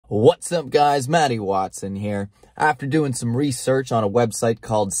What's up guys, Matty Watson here. After doing some research on a website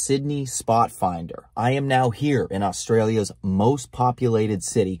called Sydney Spot Finder, I am now here in Australia's most populated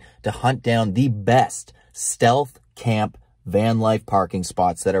city to hunt down the best stealth camp van life parking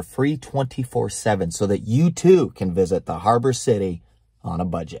spots that are free 24/7 so that you too can visit the Harbour City on a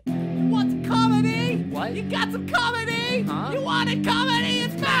budget. What's comedy? What? You got some comedy? Huh? You wanted comedy?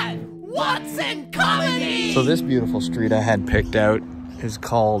 It's Matt. What's in comedy? So this beautiful street I had picked out is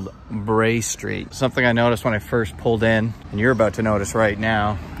called Bray Street. Something I noticed when I first pulled in, and you're about to notice right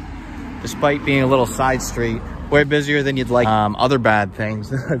now. Despite being a little side street, way busier than you'd like. Other bad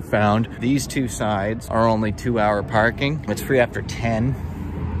things that I've found. These two sides are only 2-hour parking. It's free after 10.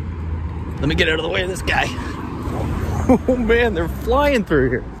 Let me get out of the way of this guy. Oh man, they're flying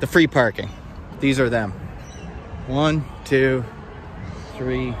through here. The free parking. These are them. 1, 2,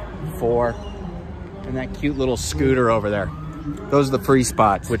 3, 4. And that cute little scooter over there. Those are the free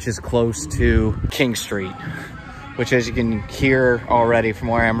spots, which is close to King Street, which, as you can hear already from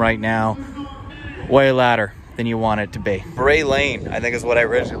where I am right now, way louder than you want it to be. Bray Lane, I think, is what I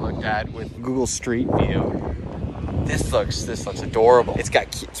originally looked at with Google Street View. This looks adorable. It's got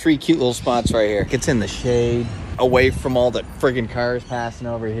three cute little spots right here. It's in the shade, away from all the friggin' cars passing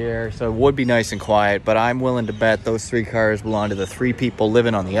over here, so it would be nice and quiet, but I'm willing to bet those 3 cars belong to the 3 people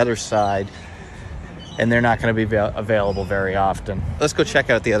living on the other side, and they're not going to be available very often. Let's go check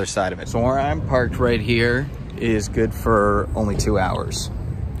out the other side of it. So where I'm parked right here is good for only 2 hours.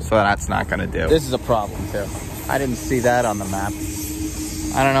 So that's not going to do. This is a problem too. I didn't see that on the map.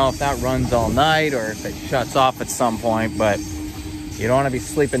 I don't know if that runs all night or if it shuts off at some point, but you don't want to be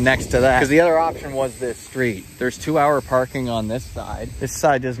sleeping next to that. Because the other option was this street. There's 2-hour parking on this side. This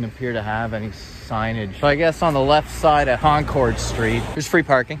side doesn't appear to have any signage. So I guess on the left side of Concord Street, there's free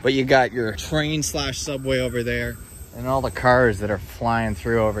parking, but you got your train/subway over there and all the cars that are flying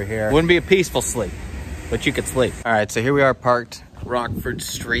through over here. Wouldn't be a peaceful sleep, but you could sleep. All right, so here we are parked Rockford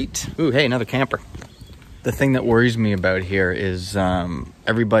Street. Ooh, hey, another camper. The thing that worries me about here is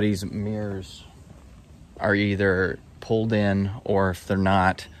everybody's mirrors are either pulled in, or if they're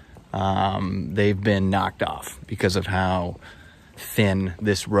not, they've been knocked off because of how thin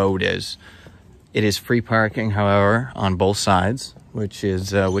this road is. It is free parking, however, on both sides, which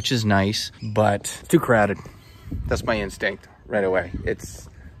is nice, but it's too crowded. That's my instinct right away.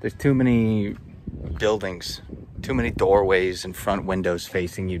 There's too many buildings, too many doorways and front windows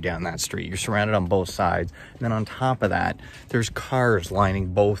facing you down that street. You're surrounded on both sides, and then on top of that, there's cars lining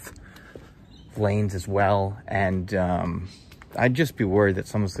both lanes as well, and I'd just be worried that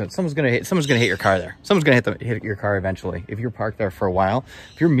someone's gonna hit your car there. Someone's gonna hit your car eventually. If you're parked there for a while,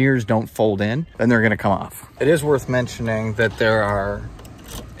 if your mirrors don't fold in, then they're gonna come off. It is worth mentioning that there are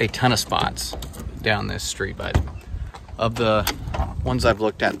a ton of spots down this street, but of the ones I've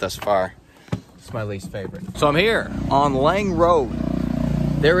looked at thus far, it's my least favorite. So I'm here on Lang Road.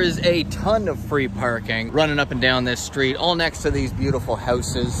 There is a ton of free parking running up and down this street, all next to these beautiful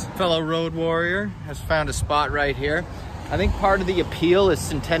houses. Fellow road warrior has found a spot right here. I think part of the appeal is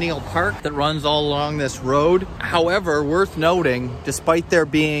Centennial Park that runs all along this road. However, worth noting, despite there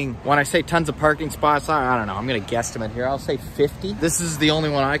being, when I say tons of parking spots, I don't know, I'm gonna guesstimate here, I'll say 50. This is the only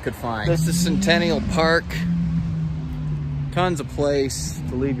one I could find. This is Centennial Park. Tons of place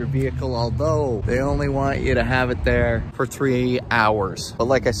to leave your vehicle, although they only want you to have it there for 3 hours. But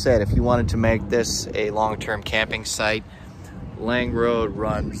like I said, if you wanted to make this a long-term camping site, Lang Road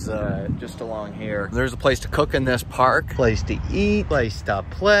runs just along here. There's a place to cook in this park, place to eat, place to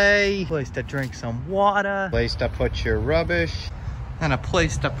play, place to drink some water, place to put your rubbish, and a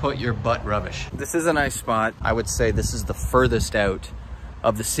place to put your butt rubbish. This is a nice spot. I would say this is the furthest out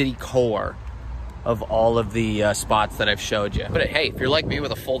of the city core of all of the spots that I've showed you. But hey, if you're like me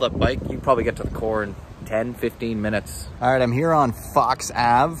with a fold-up bike, you can probably get to the core in 10, 15 minutes. All right, I'm here on Fox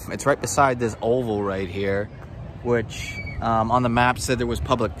Ave. It's right beside this oval right here, which on the map said there was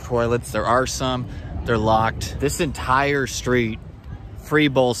public toilets. There are some, they're locked. This entire street, free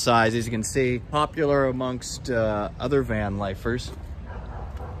both sides, as you can see, popular amongst other van lifers.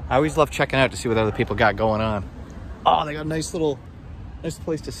 I always love checking out to see what other people got going on. Oh, they got a nice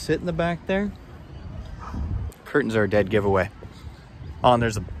place to sit in the back there. Curtains are a dead giveaway. Oh, and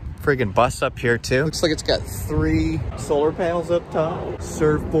there's a friggin' bus up here too. Looks like it's got 3 solar panels up top.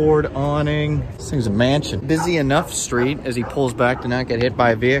 Surfboard, awning. This thing's a mansion. Busy enough street as he pulls back to not get hit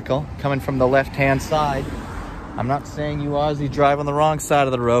by a vehicle. Coming from the left-hand side. I'm not saying you Aussies drive on the wrong side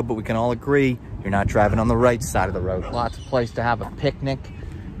of the road, but we can all agree you're not driving on the right side of the road. Lots of place to have a picnic.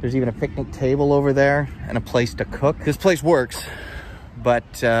 There's even a picnic table over there and a place to cook. This place works,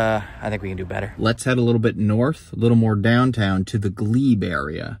 but I think we can do better. Let's head a little bit north, a little more downtown to the Glebe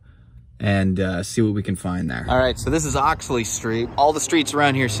area and see what we can find there. All right, so this is Oxley Street. All the streets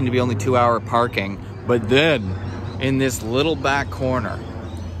around here seem to be only 2-hour parking, but then in this little back corner,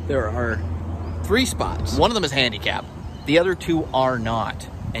 there are 3 spots. One of them is handicap. The other 2 are not.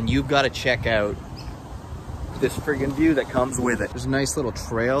 And you've got to check out this friggin' view that comes with it. There's a nice little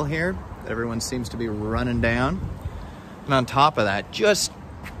trail here that everyone seems to be running down. And on top of that,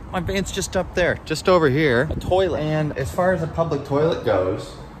 my van's just up there, just over here, a toilet. And as far as a public toilet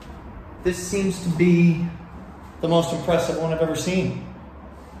goes, this seems to be the most impressive one I've ever seen.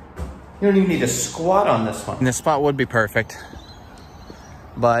 You don't even need to squat on this one. And this spot would be perfect,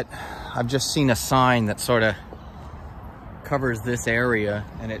 but I've just seen a sign that sort of covers this area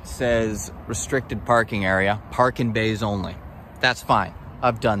and it says restricted parking area, park in bays only. That's fine,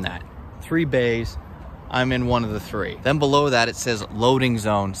 I've done that. 3 bays, I'm in one of the 3. Then below that it says loading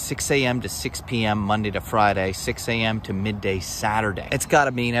zone, 6 a.m. to 6 p.m. Monday to Friday, 6 a.m. to midday Saturday. It's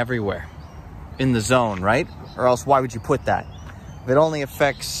gotta mean everywhere in the zone, right? Or else why would you put that? If it only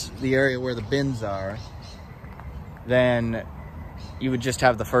affects the area where the bins are, then you would just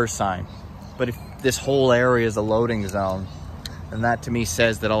have the first sign. But if this whole area is a loading zone, then that to me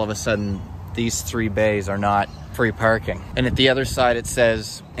says that all of a sudden these 3 bays are not free parking. And at the other side it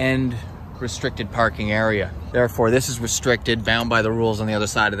says end restricted parking area. Therefore this is restricted, bound by the rules on the other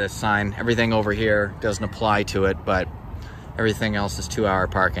side of this sign. Everything over here doesn't apply to it, but everything else is 2-hour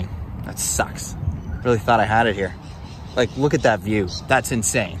parking. That sucks. Really thought I had it here. Like, look at that view. That's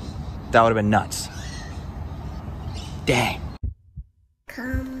insane. That would have been nuts. Dang.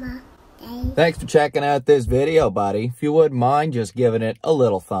 Thanks for checking out this video, buddy. If you wouldn't mind just giving it a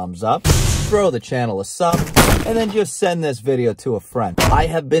little thumbs up, throw the channel a sub, and then just send this video to a friend. I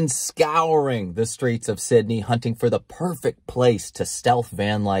have been scouring the streets of Sydney, hunting for the perfect place to stealth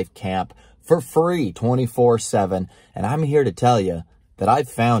van life camp for free 24/7, and I'm here to tell you that I've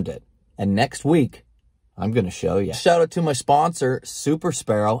found it. And next week, I'm going to show you. Shout out to my sponsor, Super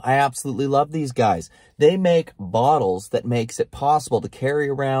Sparrow. I absolutely love these guys. They make bottles that makes it possible to carry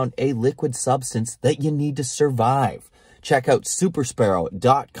around a liquid substance that you need to survive. Check out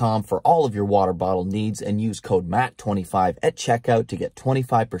supersparrow.com for all of your water bottle needs and use code MATT25 at checkout to get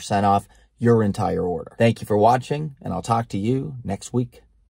 25% off your entire order. Thank you for watching, and I'll talk to you next week.